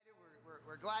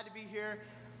We're glad to be here.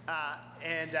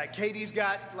 And Katie's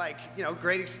got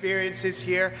great experiences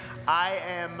here.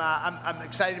 I'm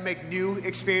excited to make new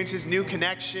experiences, new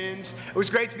connections. It was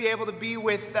great to be able to be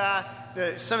with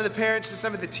some of the parents and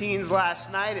some of the teens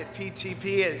last night at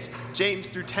PTP as James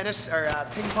threw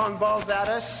ping pong balls at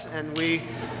us, and we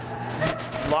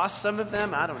lost some of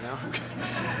them. I don't know.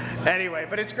 Anyway,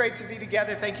 but it's great to be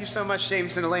together. Thank you so much,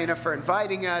 James and Elena, for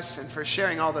inviting us and for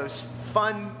sharing all those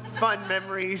fun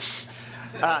memories.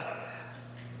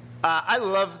 I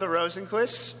love the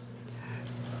Rosenquist.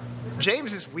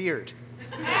 James is weird.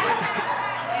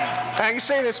 I can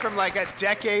say this from like a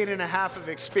decade and a half of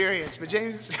experience, but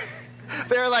James,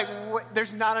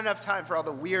 there's not enough time for all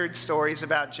the weird stories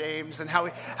about James and how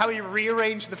he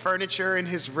rearranged the furniture in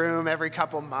his room every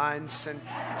couple months, and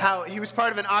how he was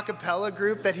part of an a cappella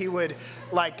group that he would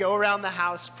go around the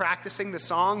house practicing the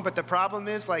song, but the problem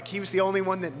is he was the only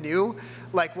one that knew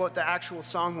what the actual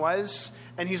song was,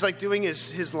 and he's doing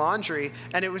his laundry,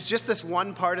 and it was just this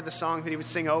one part of the song that he would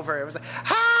sing over. It was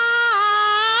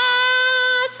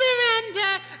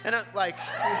surrender, and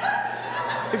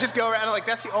he'd just go around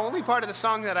that's the only part of the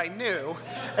song that I knew,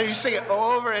 and you sing it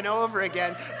over and over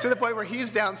again to the point where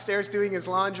he's downstairs doing his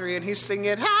laundry and he's singing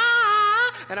it,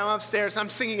 and I'm upstairs, I'm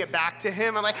singing it back to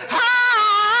him. I'm like,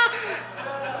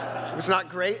 It was not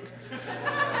great,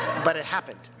 but it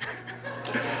happened.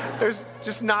 There's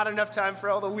just not enough time for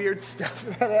all the weird stuff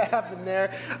that happened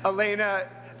there. Elena,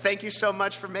 thank you so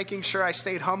much for making sure I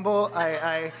stayed humble.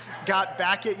 I got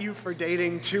back at you for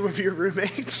dating two of your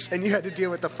roommates, and you had to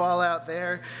deal with the fallout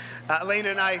there.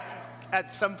 Elena and I,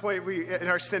 at some point, in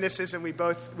our cynicism,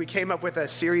 we came up with a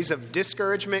series of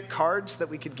discouragement cards that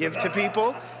we could give to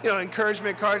people.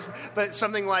 Encouragement cards, but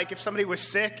something like if somebody was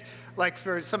sick,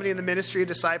 for somebody in the ministry, a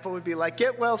disciple would be like,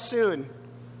 "Get well soon,"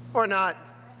 or not.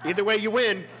 Either way, you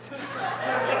win.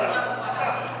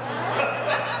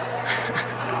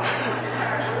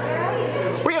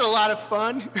 We had a lot of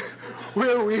fun.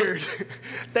 We're weird.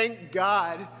 Thank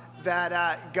God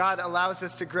that God allows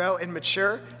us to grow and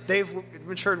mature. They've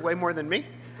matured way more than me.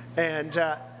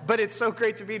 But it's so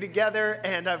great to be together,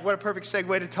 and what a perfect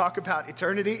segue to talk about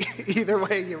eternity. Either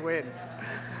way, you win.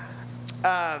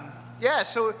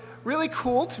 So really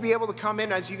cool to be able to come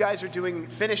in as you guys are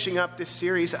finishing up this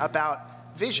series about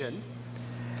vision.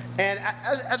 And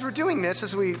as we're doing this,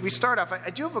 as we start off, I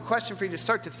do have a question for you to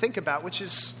start to think about, which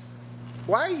is,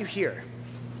 why are you here?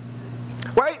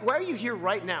 Why are you here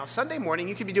right now? Sunday morning,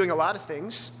 you could be doing a lot of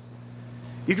things.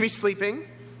 You could be sleeping.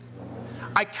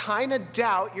 I kind of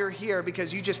doubt you're here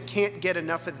because you just can't get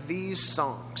enough of these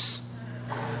songs.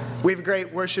 We have a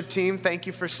great worship team. Thank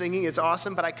you for singing. It's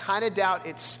awesome. But I kind of doubt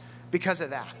it's because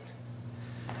of that.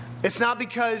 It's not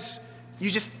because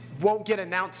you just won't get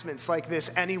announcements like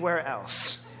this anywhere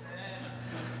else.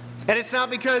 And it's not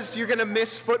because you're going to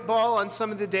miss football on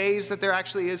some of the days that there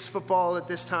actually is football at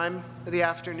this time of the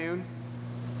afternoon.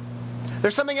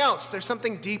 There's something else. There's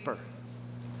something deeper.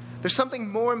 There's something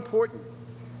more important.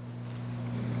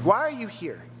 Why are you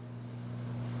here?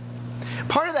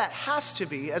 Part of that has to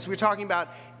be, as we're talking about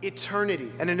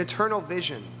eternity and an eternal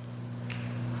vision,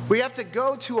 we have to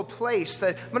go to a place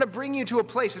that, I'm going to bring you to a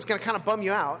place that's going to kind of bum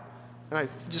you out. And I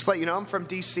just let you know, I'm from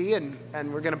D.C., and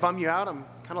we're going to bum you out. I'm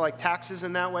kind of like taxes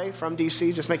in that way, from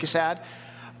D.C., just make you sad.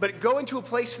 But go into a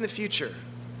place in the future.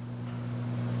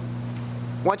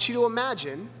 I want you to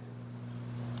imagine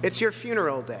it's your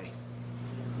funeral day.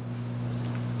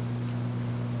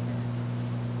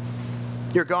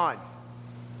 You're gone.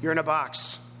 You're in a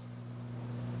box.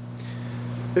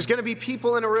 There's going to be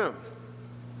people in a room.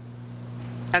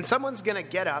 And someone's going to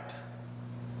get up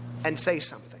and say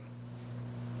something.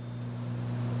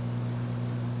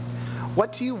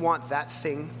 What do you want that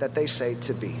thing that they say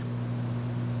to be?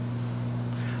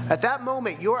 At that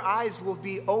moment, your eyes will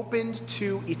be opened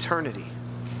to eternity.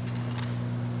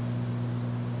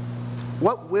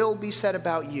 What will be said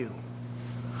about you?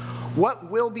 What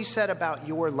will be said about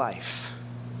your life?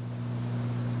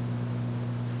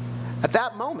 At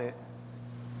that moment,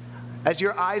 as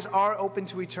your eyes are open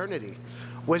to eternity,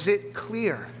 was it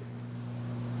clear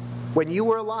when you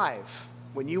were alive,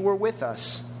 when you were with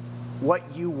us,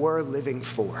 what you were living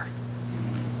for?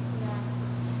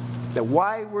 Now,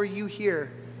 why were you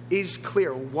here is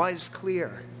clear, was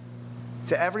clear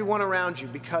to everyone around you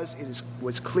because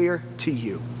was clear to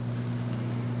you.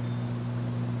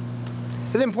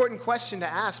 It's an important question to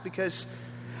ask because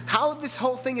how this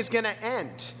whole thing is going to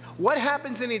end, what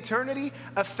happens in eternity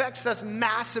affects us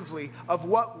massively of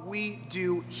what we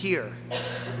do here.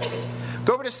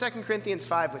 Go over to 2 Corinthians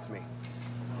 5 with me.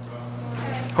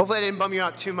 Hopefully I didn't bum you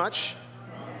out too much.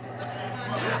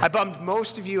 I bummed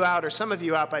most of you out, or some of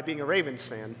you out, by being a Ravens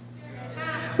fan.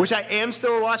 which I am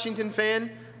still a Washington fan,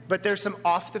 but there's some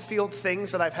off-the-field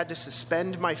things that I've had to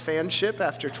suspend my fanship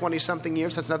after 20-something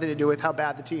years. Has nothing to do with how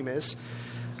bad the team is.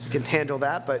 I can handle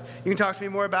that, but you can talk to me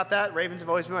more about that. Ravens have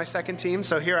always been my second team,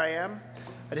 so here I am.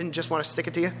 I didn't just want to stick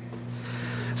it to you.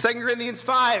 2 Corinthians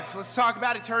 5, let's talk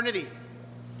about eternity.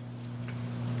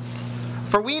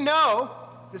 For we know,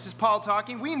 this is Paul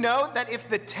talking, we know that if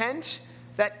the tent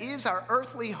that is our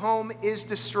earthly home is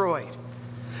destroyed,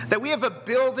 that we have a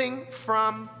building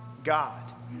from God.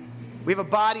 We have a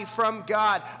body from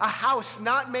God, a house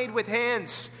not made with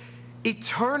hands,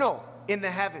 eternal in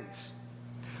the heavens.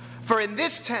 For in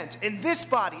this tent, in this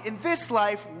body, in this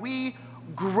life, we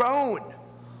groan,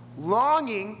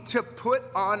 longing to put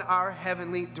on our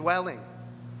heavenly dwelling.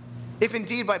 If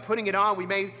indeed by putting it on we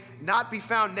may not be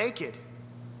found naked.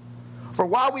 For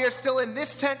while we are still in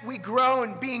this tent, we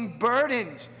groan, being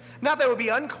burdened, not that we be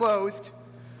unclothed,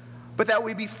 but that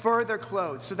we be further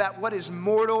clothed, so that what is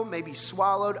mortal may be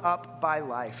swallowed up by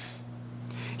life.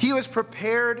 He who has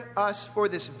prepared us for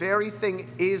this very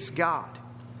thing is God,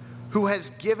 who has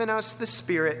given us the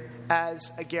Spirit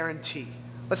as a guarantee.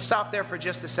 Let's stop there for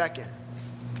just a second.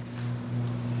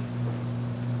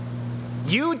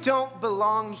 You don't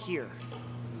belong here.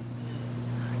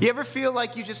 You ever feel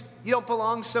like you don't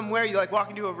belong somewhere? You like walk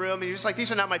into a room and you're just like,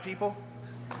 these are not my people.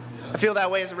 I feel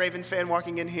that way as a Ravens fan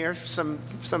walking in here. Some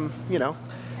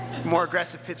more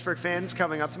aggressive Pittsburgh fans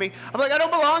coming up to me. I'm like, I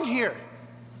don't belong here.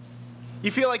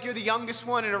 You feel like you're the youngest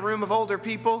one in a room of older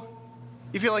people.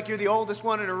 You feel like you're the oldest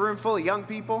one in a room full of young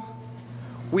people.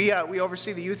 We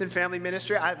oversee the youth and family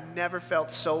ministry. I've never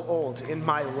felt so old in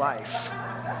my life.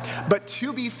 But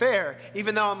to be fair,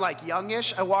 even though I'm like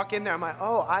youngish, I walk in there, I'm like,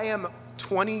 oh, I am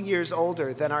 20 years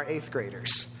older than our 8th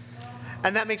graders.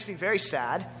 And that makes me very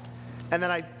sad. And then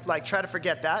I try to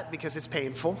forget that because it's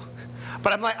painful.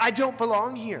 But I'm like, I don't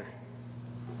belong here.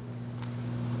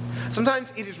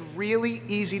 Sometimes it is really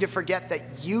easy to forget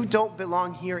that you don't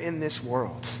belong here in this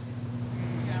world.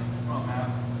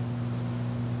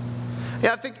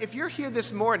 Yeah, I think if you're here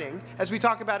this morning, as we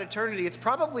talk about eternity, it's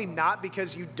probably not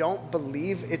because you don't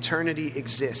believe eternity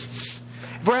exists.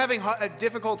 If we're having a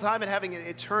difficult time and having an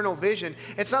eternal vision,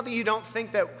 it's not that you don't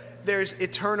think that there's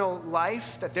eternal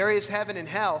life, that there is heaven and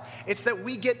hell. It's that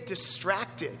we get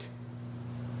distracted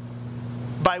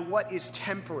by what is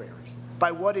temporary,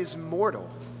 by what is mortal,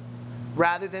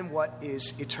 rather than what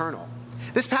is eternal.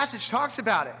 This passage talks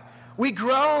about it. We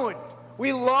groan.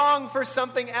 We long for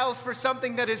something else, for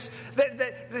something that is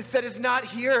not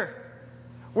here.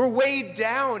 We're weighed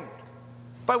down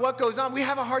by what goes on. We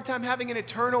have a hard time having an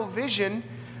eternal vision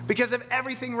because of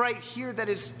everything right here that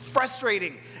is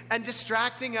frustrating and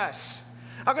distracting us.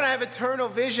 How can I have eternal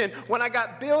vision when I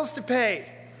got bills to pay,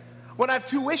 when I have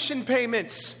tuition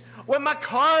payments, when my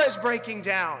car is breaking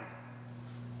down,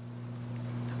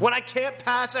 when I can't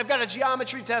pass, I've got a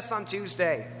geometry test on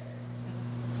Tuesday.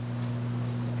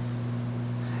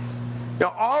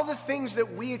 Now, all the things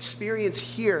that we experience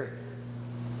here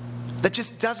that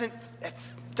just doesn't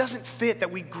fit,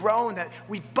 that we groan, that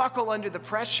we buckle under the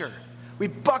pressure. We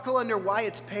buckle under why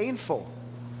it's painful.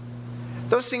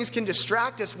 Those things can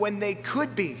distract us when they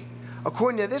could be,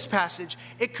 according to this passage,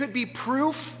 it could be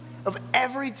proof of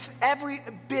every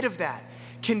bit of that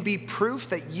can be proof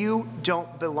that you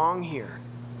don't belong here.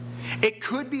 It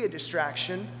could be a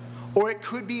distraction, or it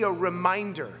could be a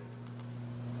reminder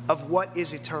of what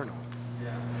is eternal.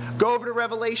 Go over to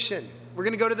Revelation. We're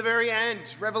going to go to the very end.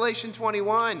 Revelation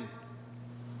 21.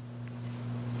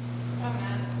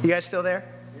 You guys still there?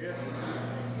 Yes.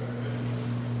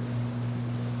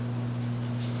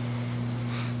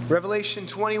 Revelation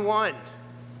 21,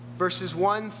 verses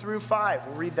 1 through 5.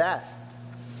 We'll read that.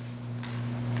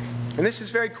 And this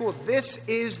is very cool. This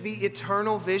is the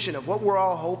eternal vision of what we're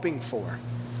all hoping for.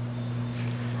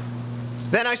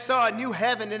 Then I saw a new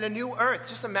heaven and a new earth.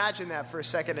 Just imagine that for a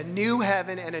second. A new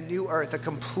heaven and a new earth. A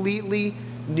completely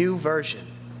new version.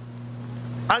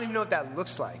 I don't even know what that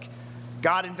looks like.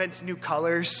 God invents new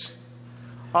colors.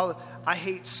 I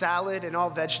hate salad and all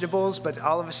vegetables, but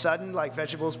all of a sudden,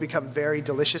 vegetables become very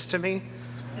delicious to me.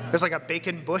 There's like a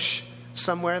bacon bush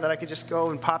somewhere that I could just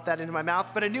go and pop that into my mouth.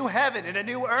 But a new heaven and a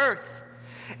new earth.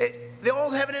 The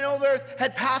old heaven and old earth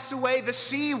had passed away. The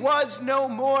sea was no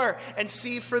more. And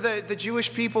sea for the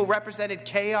Jewish people represented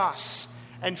chaos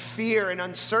and fear and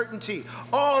uncertainty.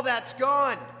 All that's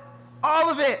gone. All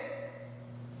of it.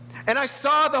 And I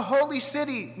saw the holy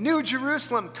city, New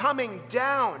Jerusalem, coming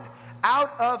down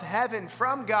out of heaven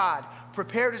from God,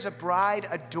 prepared as a bride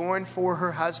adorned for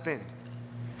her husband.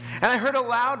 And I heard a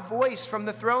loud voice from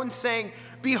the throne saying,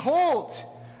 "Behold,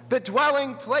 the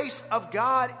dwelling place of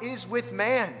God is with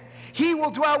man, He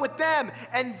will dwell with them,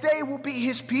 and they will be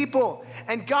his people.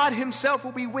 And God himself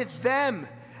will be with them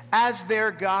as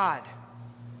their God.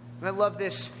 And I love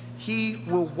this. He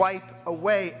will wipe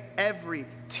away every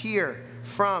tear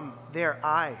from their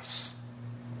eyes.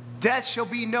 Death shall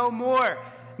be no more.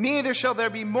 Neither shall there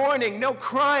be mourning, no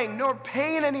crying, nor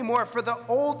pain anymore, for the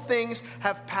old things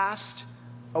have passed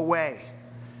away.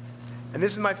 And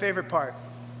this is my favorite part.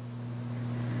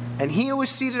 And he who was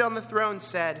seated on the throne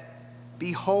said,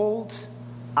 behold,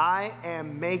 I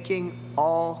am making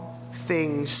all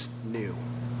things new.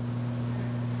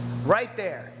 Right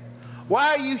there. Why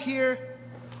are you here?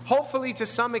 Hopefully, to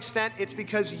some extent, it's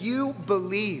because you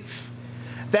believe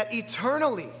that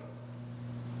eternally,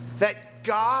 that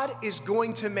God is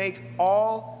going to make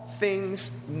all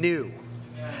things new.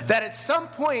 That at some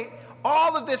point,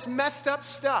 all of this messed up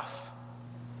stuff,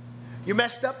 your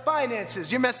messed up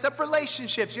finances, your messed up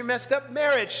relationships, your messed up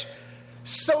marriage,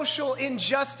 social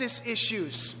injustice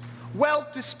issues,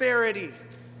 wealth disparity,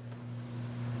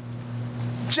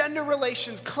 gender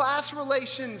relations, class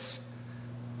relations,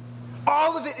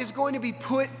 all of it is going to be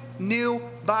put new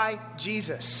by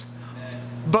Jesus.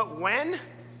 But when?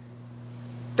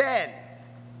 Then.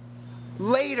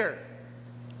 Later.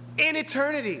 In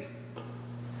eternity.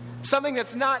 Something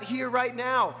that's not here right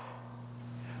now.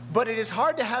 But it is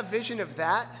hard to have vision of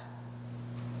that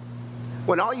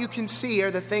when all you can see are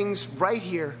the things right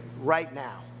here, right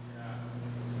now.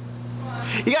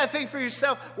 You got to think for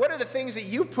yourself, what are the things that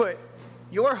you put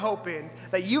your hope in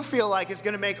that you feel like is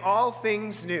going to make all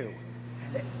things new?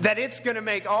 That it's going to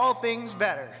make all things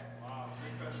better.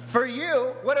 For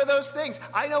you, what are those things?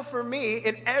 I know for me,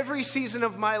 in every season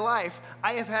of my life,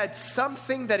 I have had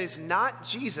something that is not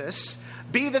Jesus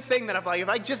be the thing that I'm like, if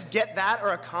I just get that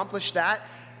or accomplish that,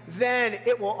 then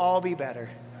it will all be better.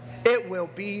 It will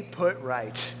be put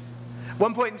right.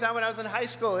 One point in time when I was in high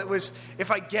school, it was if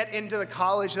I get into the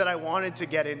college that I wanted to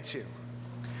get into.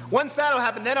 Once that'll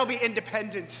happen, then I'll be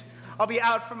independent. I'll be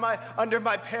out from under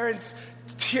my parents'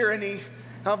 tyranny.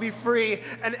 I'll be free,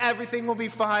 and everything will be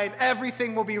fine.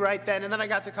 Everything will be right then. And then I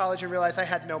got to college and realized I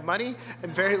had no money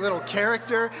and very little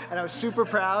character, and I was super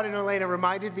proud, and Elena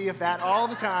reminded me of that all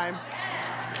the time.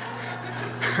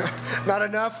 Not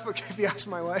enough, if you ask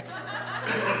my wife.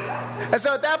 And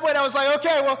so at that point, I was like,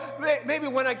 okay, well, maybe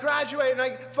when I graduate and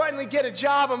I finally get a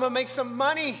job, I'm going to make some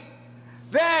money.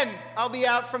 Then I'll be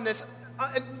out from this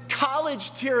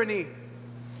college tyranny,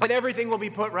 and everything will be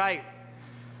put right.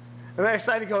 And then I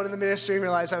decided to go into the ministry and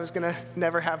realized I was going to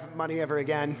never have money ever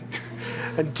again.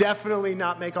 And definitely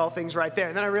not make all things right there.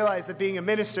 And then I realized that being a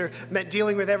minister meant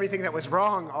dealing with everything that was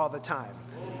wrong all the time.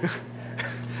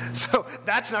 So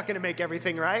that's not going to make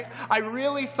everything right. I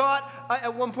really thought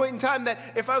at one point in time that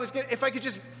if I could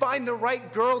just find the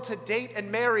right girl to date and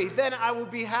marry, then I will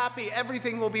be happy.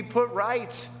 Everything will be put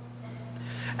right.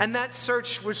 And that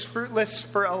search was fruitless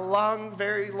for a long,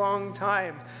 very long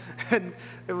time. And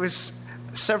it was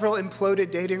several imploded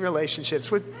dating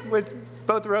relationships with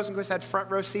both Rosenquist had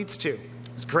front row seats to. It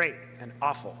was great and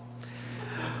awful.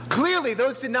 Clearly,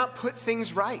 those did not put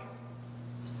things right.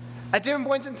 At different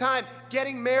points in time,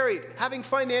 getting married, having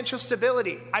financial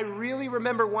stability. I really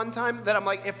remember one time that I'm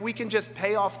like, if we can just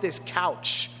pay off this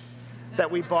couch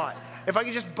that we bought, if I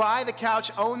could just buy the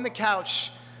couch, own the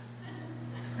couch,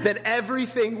 then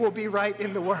everything will be right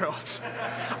in the world.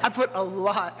 I put a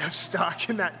lot of stock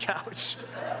in that couch.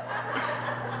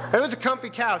 It was a comfy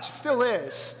couch. It still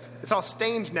is. It's all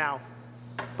stained now.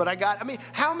 But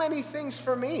how many things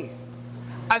for me?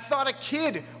 I thought a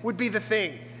kid would be the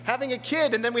thing. Having a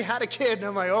kid, and then we had a kid, and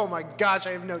I'm like, oh my gosh,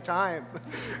 I have no time.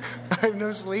 I have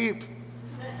no sleep.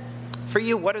 For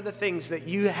you, what are the things that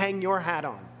you hang your hat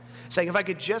on? Saying, if I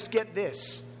could just get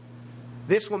this,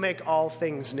 this will make all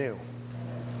things new.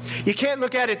 You can't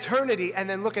look at eternity and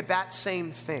then look at that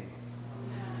same thing.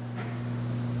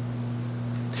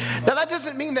 Now, that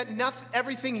doesn't mean that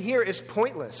everything here is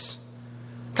pointless.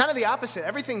 Kind of the opposite.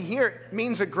 Everything here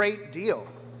means a great deal.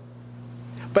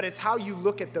 But it's how you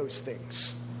look at those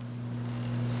things.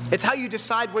 It's how you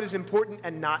decide what is important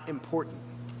and not important.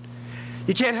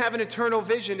 You can't have an eternal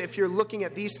vision if you're looking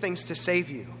at these things to save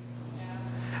you.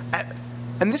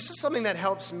 And this is something that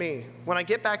helps me. When I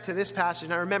get back to this passage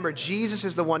and I remember Jesus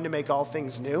is the one to make all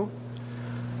things new,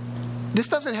 this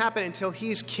doesn't happen until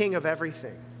he's king of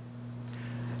everything.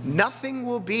 Nothing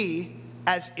will be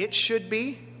as it should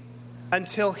be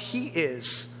until he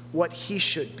is what he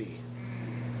should be.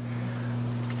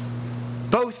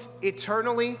 Both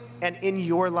eternally and in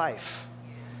your life.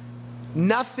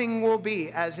 Nothing will be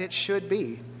as it should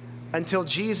be until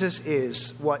Jesus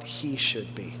is what he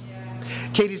should be.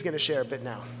 Katie's going to share a bit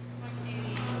now.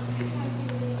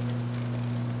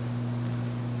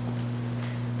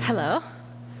 Hello.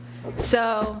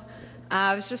 So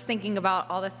I was just thinking about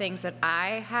all the things that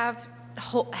I have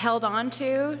held on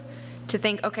to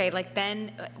think, okay, like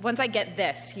then once I get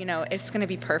this, it's going to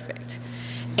be perfect.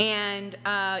 And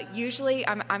usually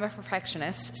I'm a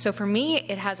perfectionist. So for me,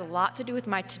 it has a lot to do with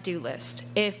my to-do list.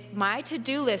 If my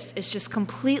to-do list is just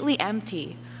completely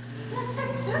empty,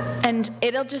 and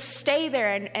it'll just stay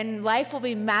there, and life will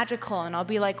be magical, and I'll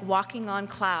be like walking on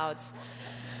clouds.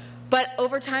 But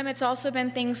over time, it's also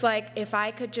been things like if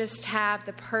I could just have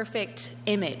the perfect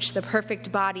image, the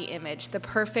perfect body image, the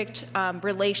perfect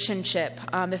relationship,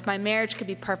 if my marriage could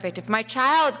be perfect, if my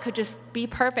child could just be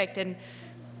perfect and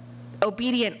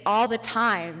obedient all the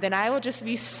time, then I will just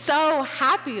be so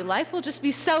happy. Life will just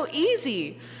be so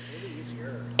easy. Really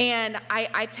easier. And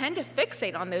I tend to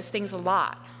fixate on those things a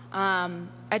lot.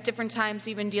 At different times,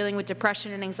 even dealing with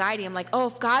depression and anxiety, I'm like, oh,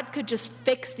 if God could just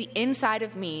fix the inside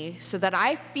of me so that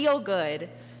I feel good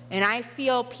and I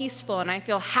feel peaceful and I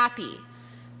feel happy,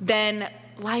 then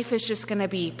life is just going to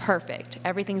be perfect.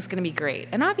 Everything's going to be great.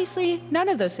 And obviously, none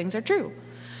of those things are true.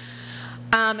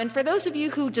 And for those of you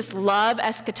who just love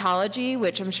eschatology,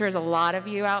 which I'm sure is a lot of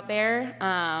you out there,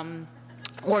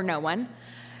 or no one,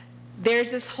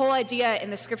 there's this whole idea in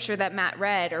the scripture that Matt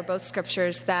read, or both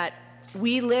scriptures, that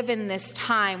we live in this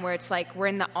time where it's like we're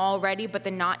in the already but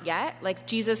the not yet. Like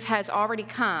Jesus has already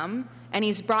come and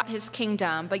he's brought his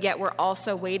kingdom, but yet we're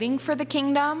also waiting for the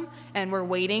kingdom, and we're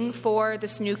waiting for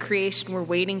this new creation. We're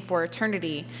waiting for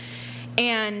eternity.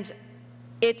 And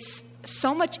it's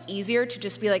so much easier to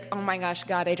just be like, oh my gosh,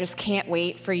 God, I just can't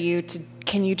wait for you to,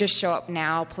 can you just show up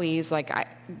now, please? Like,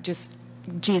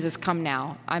 Jesus, come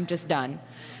now. I'm just done.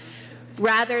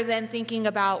 Rather than thinking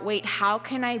about, wait, how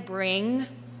can I bring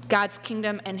God's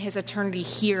kingdom and his eternity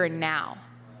here and now?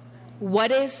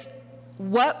 If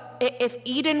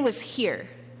Eden was here,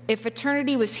 if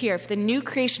eternity was here, if the new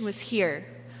creation was here,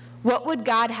 what would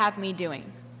God have me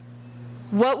doing?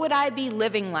 What would I be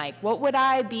living like? What would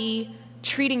I be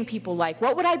treating people like?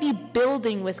 What would I be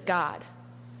building with God?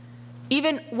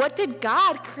 Even what did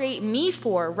God create me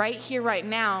for right here, right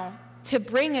now, to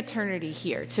bring eternity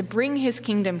here, to bring his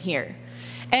kingdom here?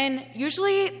 And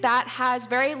usually that has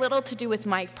very little to do with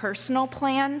my personal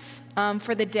plans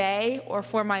for the day or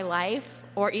for my life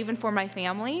or even for my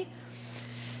family.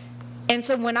 And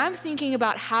so when I'm thinking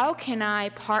about how can I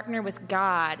partner with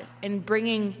God in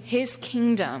bringing his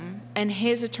kingdom and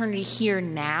his eternity here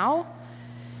now,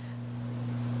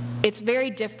 it's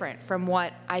very different from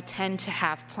what I tend to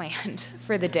have planned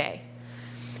for the day.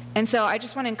 And so I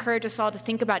just want to encourage us all to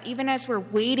think about, even as we're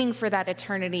waiting for that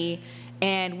eternity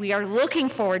and we are looking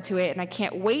forward to it, and I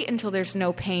can't wait until there's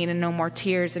no pain and no more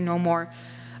tears and no more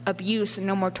abuse and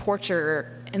no more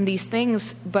torture and these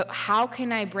things, but how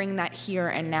can I bring that here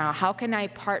and now? How can I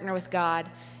partner with God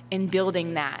in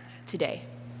building that today?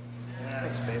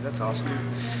 Thanks, babe. That's awesome.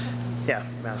 Yeah,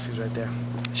 Mousy's right there.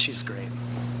 She's great.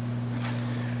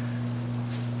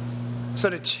 So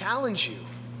to challenge you,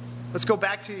 let's go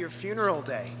back to your funeral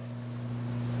day.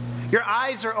 Your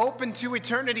eyes are open to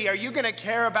eternity. Are you going to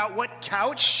care about what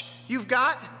couch you've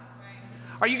got?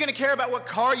 Are you going to care about what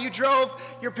car you drove,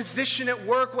 your position at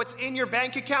work, what's in your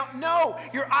bank account? No,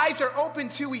 your eyes are open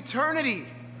to eternity.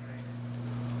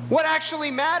 What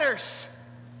actually matters?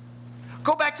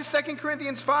 Go back to 2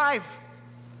 Corinthians 5.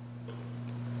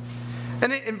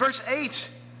 And in verse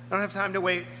 8, I don't have time to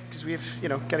wait because we have,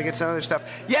 got to get some other stuff.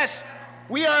 Yes,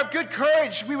 we are of good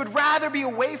courage. We would rather be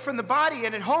away from the body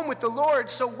and at home with the Lord.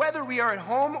 So whether we are at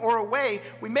home or away,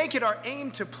 we make it our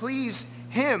aim to please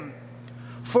him.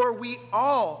 For we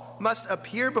all must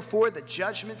appear before the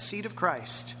judgment seat of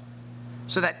Christ,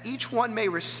 so that each one may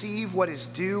receive what is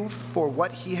due for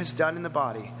what he has done in the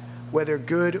body, whether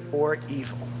good or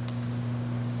evil.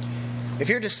 If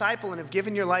you're a disciple and have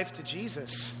given your life to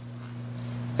Jesus,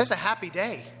 that's a happy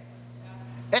day.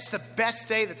 That's the best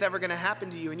day that's ever going to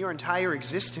happen to you in your entire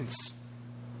existence.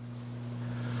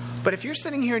 But if you're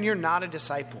sitting here and you're not a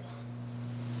disciple,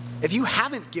 if you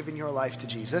haven't given your life to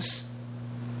Jesus,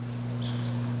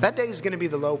 that day is going to be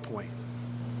the low point.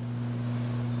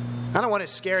 I don't want to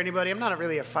scare anybody. I'm not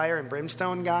really a fire and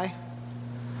brimstone guy.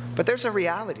 But there's a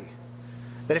reality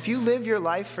that if you live your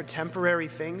life for temporary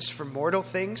things, for mortal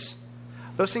things,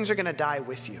 those things are going to die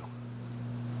with you.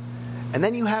 And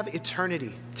then you have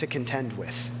eternity to contend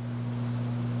with.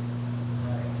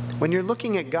 When you're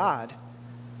looking at God,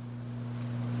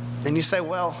 and you say,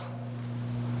 well,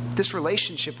 this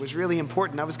relationship was really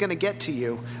important. I was going to get to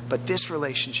you, but this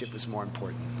relationship was more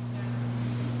important.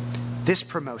 This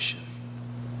promotion,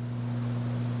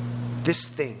 this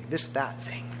thing, that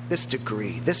thing, this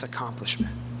degree, this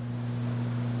accomplishment.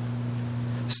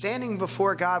 Standing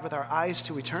before God with our eyes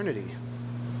to eternity,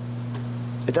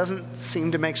 It doesn't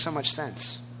seem to make so much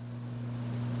sense.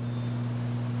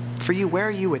 For you, where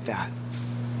are you with that?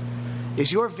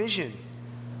 Is your vision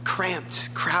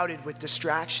cramped, crowded with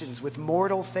distractions, with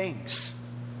mortal things?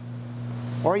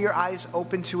 Or are your eyes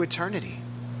open to eternity?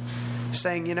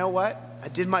 Saying, you know what? I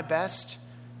did my best,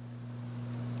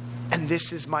 and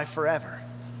this is my forever.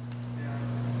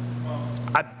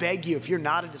 I beg you, if you're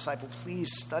not a disciple,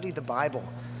 please study the Bible.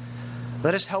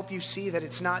 Let us help you see that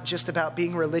it's not just about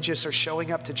being religious or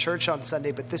showing up to church on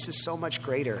Sunday, but this is so much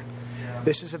greater.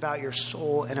 This is about your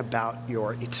soul and about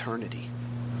your eternity.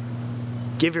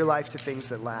 Give your life to things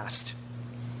that last.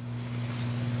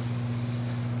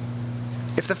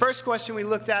 If the first question we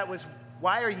looked at was,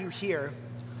 why are you here?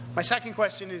 My second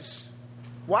question is,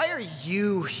 why are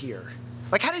you here?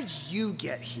 Like, how did you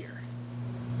get here?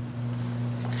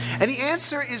 And the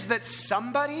answer is that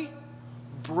somebody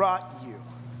brought you.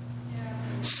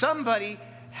 Somebody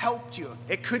helped you.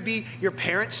 It could be your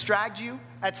parents dragged you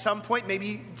at some point.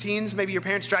 Maybe teens, maybe your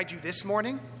parents dragged you this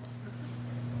morning.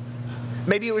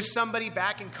 Maybe it was somebody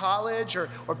back in college or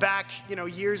back,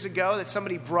 years ago that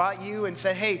somebody brought you and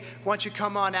said, hey, why don't you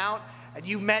come on out? And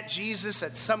you met Jesus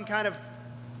at some kind of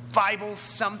Bible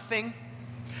something.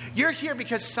 You're here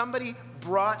because somebody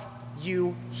brought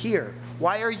you here.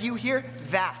 Why are you here?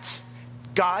 That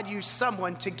God used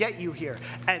someone to get you here.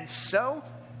 And so,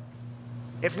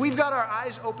 if we've got our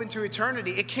eyes open to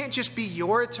eternity, it can't just be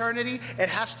your eternity. It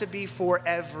has to be for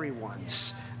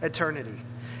everyone's eternity.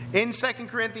 In 2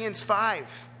 Corinthians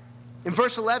 5, in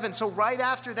verse 11, so right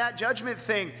after that judgment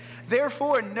thing,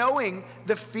 therefore, knowing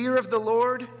the fear of the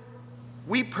Lord,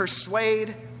 we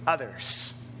persuade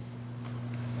others.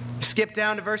 Skip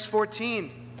down to verse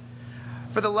 14.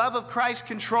 For the love of Christ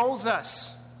controls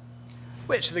us,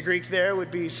 which the Greek there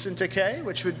would be synteke,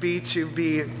 which would be to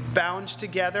be bound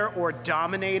together or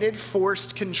dominated,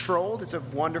 forced, controlled. It's a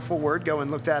wonderful word. Go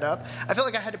and look that up. I feel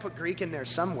like I had to put Greek in there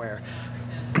somewhere,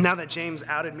 now that James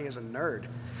outed me as a nerd.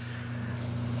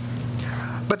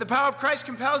 But the power of Christ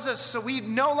compels us, so we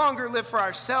no longer live for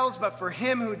ourselves, but for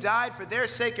him who died for their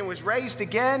sake and was raised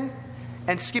again.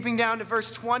 And skipping down to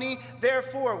verse 20,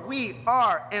 therefore we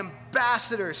are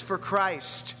ambassadors for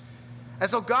Christ. As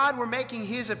though God were making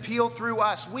his appeal through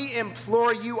us, we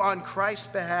implore you on Christ's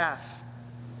behalf,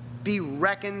 be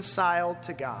reconciled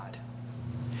to God.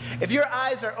 If your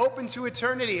eyes are open to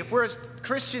eternity, if we're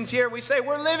Christians here, we say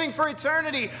we're living for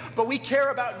eternity, but we care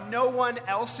about no one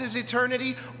else's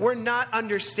eternity, we're not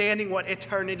understanding what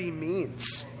eternity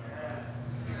means.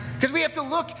 Because we have to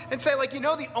look and say,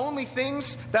 the only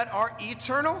things that are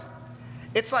eternal,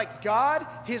 it's like God,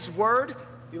 his word,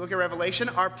 you look at Revelation,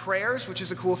 our prayers, which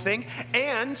is a cool thing,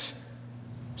 and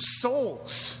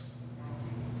souls.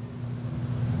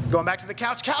 Going back to the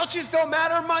couch. Couches don't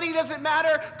matter. Money doesn't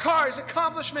matter. Cars,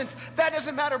 accomplishments, that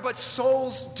doesn't matter. But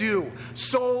souls do.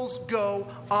 Souls go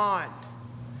on.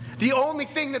 The only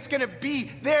thing that's going to be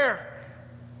there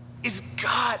is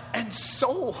God and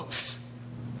souls.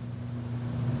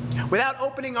 Without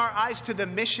opening our eyes to the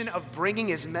mission of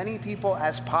bringing as many people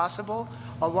as possible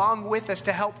along with us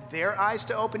to help their eyes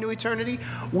to open to eternity,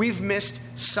 we've missed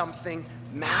something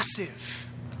massive.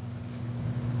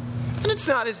 And it's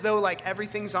not as though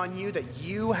everything's on you, that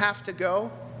you have to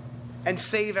go and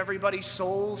save everybody's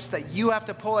souls, that you have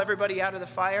to pull everybody out of the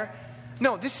fire.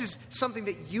 No, this is something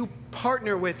that you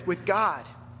partner with God.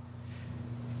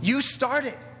 You start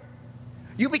it.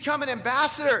 You become an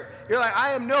ambassador. You're like, I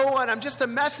am no one. I'm just a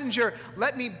messenger.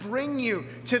 Let me bring you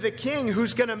to the King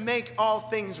who's going to make all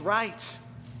things right,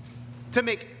 to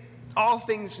make all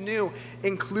things new,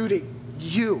 including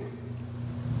you.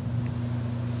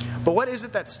 But what is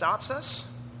it that stops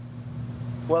us?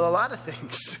 Well, a lot of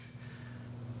things.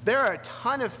 There are a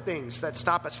ton of things that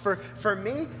stop us. For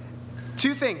me,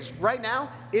 two things. Right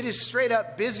now, it is straight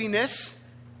up busyness.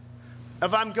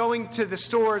 If I'm going to the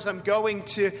stores, I'm going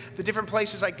to the different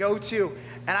places I go to,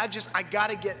 and I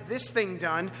got to get this thing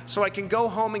done so I can go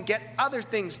home and get other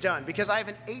things done, because I have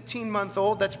an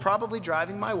 18-month-old that's probably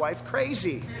driving my wife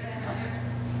crazy.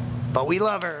 But we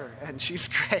love her, and she's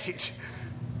great.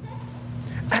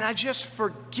 And I just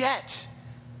forget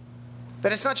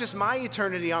that it's not just my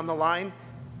eternity on the line,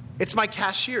 it's my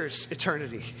cashier's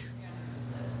eternity.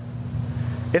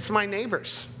 It's my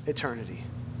neighbor's eternity.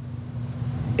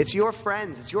 It's your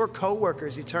friends, it's your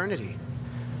coworkers' eternity.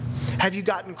 Have you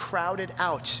gotten crowded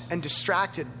out and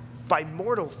distracted by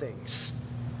mortal things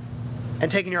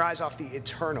and taken your eyes off the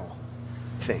eternal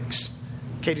things?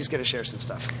 Katie's going to share some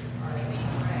stuff.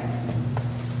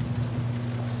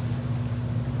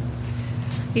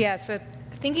 Yeah, so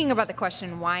thinking about the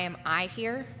question, why am I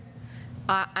here?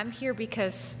 I'm here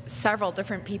because several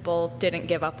different people didn't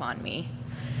give up on me.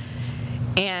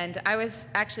 And I was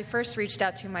actually first reached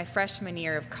out to my freshman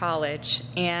year of college,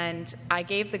 and I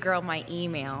gave the girl my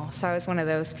email, so I was one of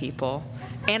those people.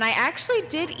 And I actually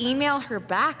did email her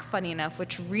back, funny enough,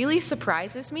 which really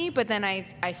surprises me, but then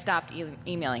I stopped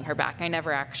emailing her back. I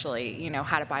never actually,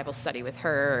 had a Bible study with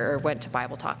her or went to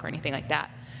Bible talk or anything like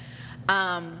that.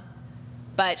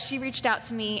 But she reached out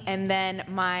to me, and then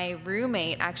my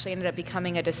roommate actually ended up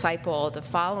becoming a disciple the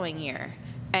following year.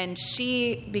 And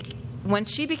when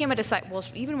she became a disciple, well,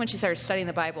 even when she started studying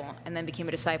the Bible and then became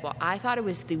a disciple, I thought it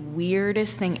was the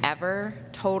weirdest thing ever.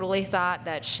 Totally thought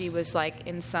that she was like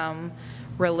in some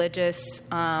religious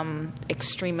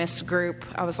extremist group.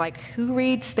 I was like, who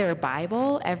reads their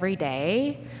Bible every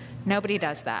day? Nobody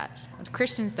does that.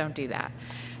 Christians don't do that.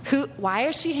 Why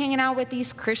is she hanging out with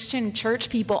these Christian church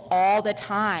people all the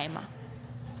time?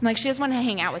 Like, she doesn't want to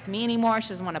hang out with me anymore. She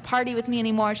doesn't want to party with me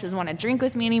anymore. She doesn't want to drink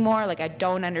with me anymore. Like, I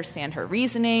don't understand her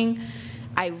reasoning.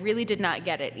 I really did not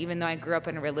get it, even though I grew up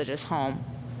in a religious home.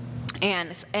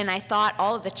 And I thought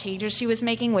all of the changes she was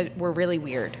making were really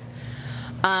weird.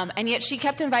 And yet she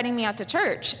kept inviting me out to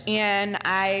church. And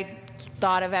I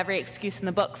thought of every excuse in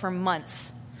the book for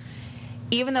months.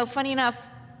 Even though, funny enough,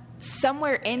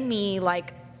 somewhere in me,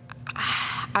 like,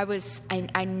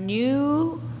 I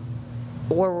knew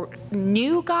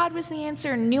God was the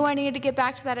answer, knew I needed to get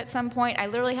back to that at some point. I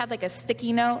literally had like a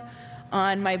sticky note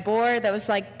on my board that was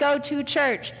like, go to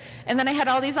church. And then I had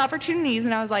all these opportunities,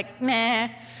 and I was like, nah.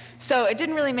 So it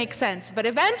didn't really make sense. But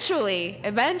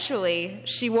eventually,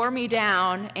 she wore me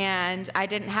down, and I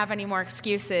didn't have any more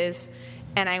excuses,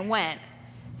 and I went.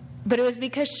 But it was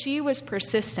because she was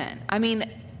persistent. I mean,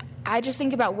 I just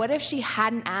think about, what if she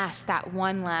hadn't asked that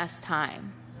one last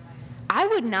time? I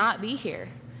would not be here.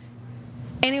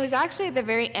 And it was actually at the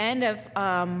very end of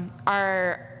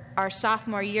our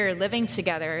sophomore year living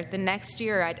together. The next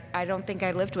year, I don't think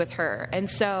I lived with her. And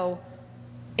so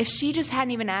if she just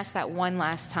hadn't even asked that one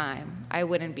last time, I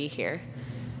wouldn't be here.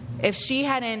 If she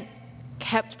hadn't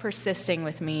kept persisting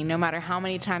with me, no matter how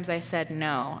many times I said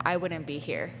no, I wouldn't be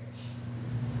here.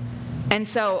 And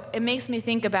so it makes me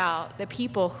think about the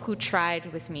people who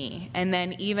tried with me, and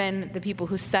then even the people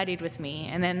who studied with me,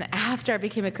 and then after I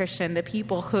became a Christian, the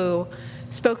people who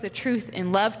spoke the truth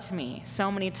in love to me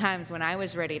so many times when I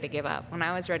was ready to give up, when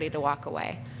I was ready to walk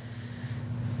away.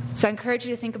 So I encourage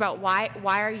you to think about, why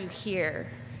are you here?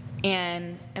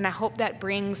 And I hope that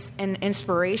brings an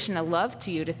inspiration, a love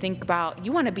to you to think about,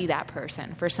 you want to be that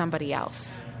person for somebody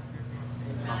else.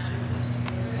 Awesome.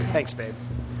 Thanks, babe.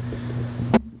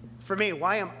 For me,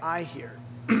 why am I here?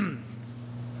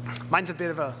 Mine's a bit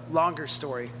of a longer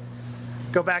story.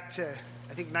 Go back to,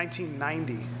 I think,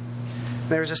 1990.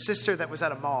 There was a sister that was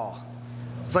at a mall.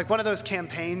 It's like one of those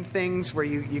campaign things where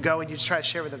you go and you just try to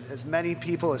share with as many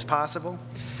people as possible.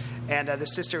 And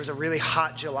this sister, was a really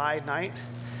hot July night,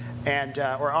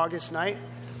 or August night.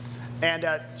 And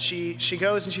she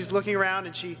goes and she's looking around,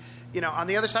 and she, on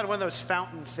the other side of one of those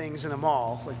fountain things in the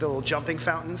mall, like the little jumping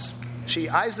fountains, she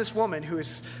eyes this woman who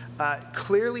is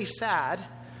clearly sad,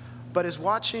 but is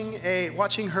watching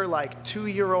her like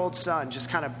 2-year-old son just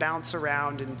kind of bounce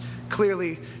around, and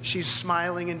clearly she's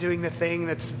smiling and doing the thing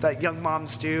that young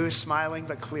moms do, smiling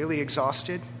but clearly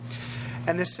exhausted.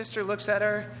 And this sister looks at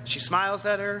her, she smiles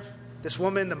at her. This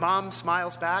woman, the mom,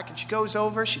 smiles back, and she goes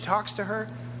over, she talks to her.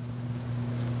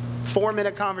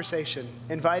 4-minute conversation,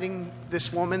 inviting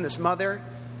this woman, this mother,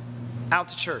 out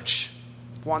to church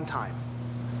one time.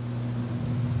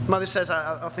 Mother says,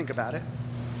 I'll think about it.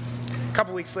 A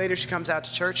couple weeks later, she comes out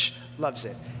to church, loves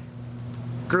it.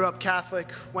 Grew up Catholic,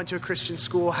 went to a Christian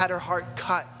school, had her heart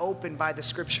cut open by the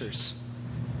scriptures.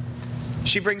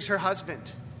 She brings her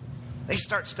husband. They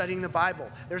start studying the Bible.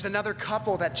 There's another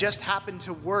couple that just happened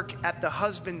to work at the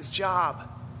husband's job.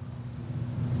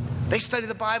 They study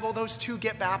the Bible, those two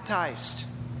get baptized.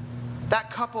 That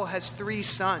couple has 3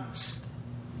 sons.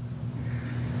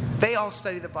 They all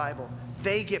study the Bible.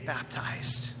 They get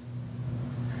baptized.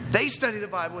 They study the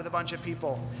Bible with a bunch of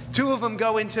people. 2 of them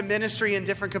go into ministry in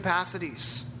different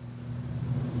capacities.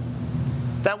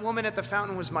 That woman at the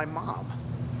fountain was my mom.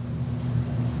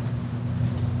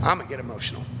 I'm going to get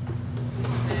emotional.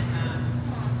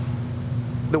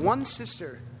 The one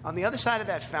sister on the other side of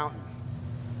that fountain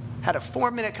had a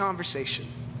 4-minute conversation.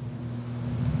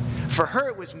 For her,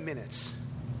 it was minutes.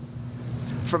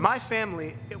 For my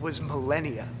family, it was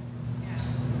millennia.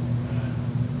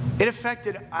 It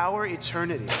affected our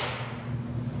eternity.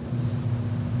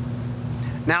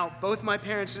 Now, both my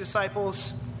parents are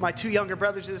disciples. My 2 younger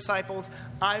brothers are disciples.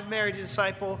 I've married a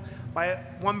disciple. My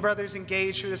one brother's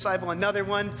engaged to a disciple. Another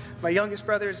one, my youngest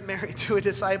brother, is married to a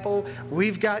disciple.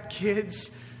 We've got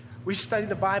kids. We study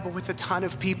the Bible with a ton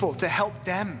of people to help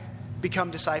them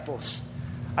become disciples.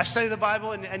 I've studied the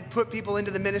Bible and put people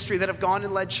into the ministry that have gone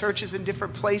and led churches in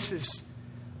different places.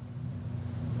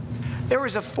 There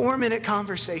was a 4-minute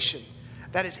conversation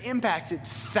that has impacted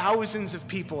thousands of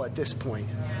people at this point,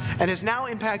 and has now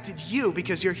impacted you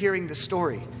because you're hearing the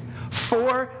story.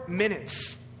 4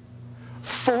 minutes.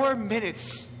 4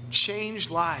 minutes change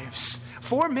lives.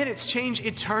 4 minutes change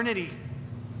eternity.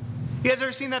 You guys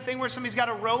ever seen that thing where somebody's got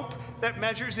a rope that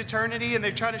measures eternity and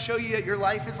they're trying to show you that your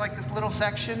life is like this little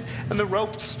section and the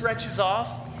rope stretches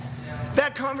off?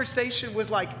 That conversation was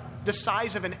like the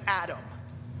size of an atom,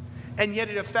 and yet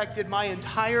it affected my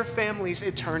entire family's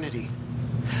eternity.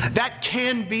 That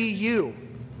can be you,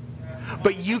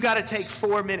 but you got to take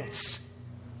 4 minutes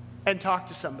and talk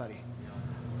to somebody.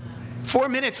 4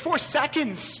 minutes, 4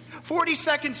 seconds, 40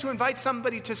 seconds to invite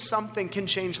somebody to something can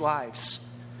change lives.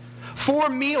 4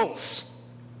 meals.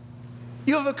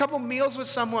 You have a couple meals with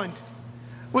someone,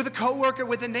 with a coworker,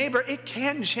 with a neighbor. It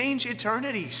can change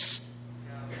eternities.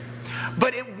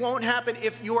 But it won't happen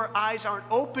if your eyes aren't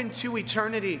open to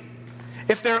eternity.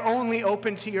 If they're only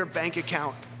open to your bank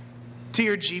account, to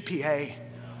your GPA,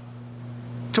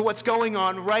 to what's going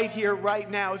on right here, right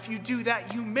now. If you do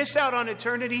that, you miss out on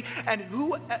eternity. And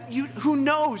who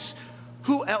knows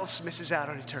who else misses out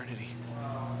on eternity?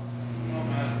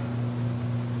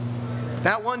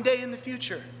 That one day in the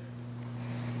future,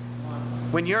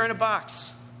 when you're in a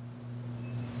box,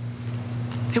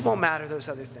 it won't matter those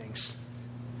other things.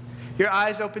 Your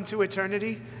eyes open to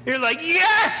eternity, you're like,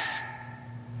 yes!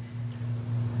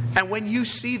 And when you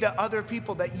see the other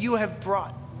people that you have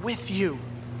brought with you,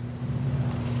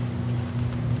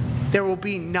 there will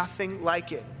be nothing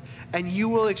like it. And you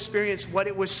will experience what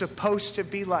it was supposed to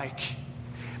be like.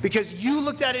 Because you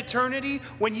looked at eternity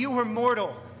when you were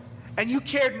mortal. And you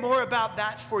cared more about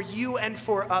that for you and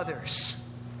for others.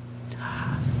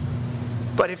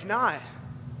 But if not,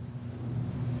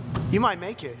 you might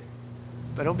make it.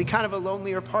 But it'll be kind of a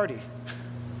lonelier party.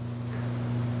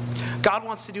 God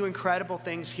wants to do incredible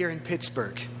things here in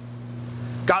Pittsburgh.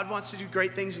 God wants to do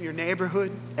great things in your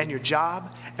neighborhood and your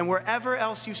job and wherever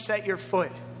else you set your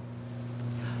foot.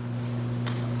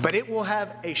 But it will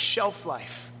have a shelf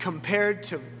life compared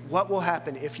to what will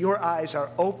happen if your eyes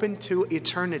are open to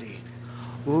eternity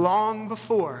long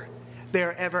before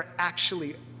they're ever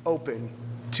actually open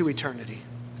to eternity.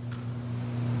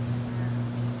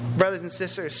 Brothers and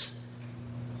sisters,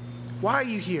 why are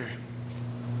you here?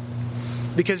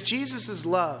 Because Jesus'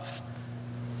 love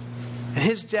and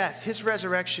his death, his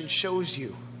resurrection shows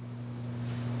you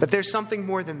that there's something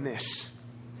more than this.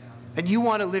 And you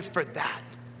want to live for that,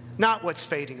 not what's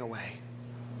fading away.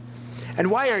 And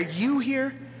why are you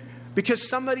here? Because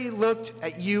somebody looked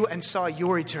at you and saw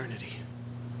your eternity.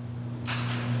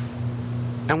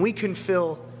 And we can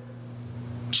fill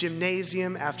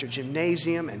gymnasium after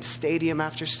gymnasium and stadium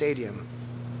after stadium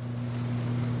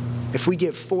if we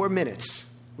give 4 minutes,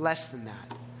 less than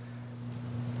that,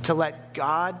 to let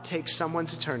God take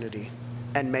someone's eternity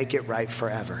and make it right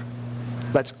forever.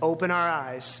 Let's open our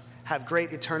eyes, have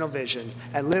great eternal vision,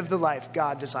 and live the life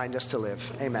God designed us to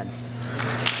live. Amen.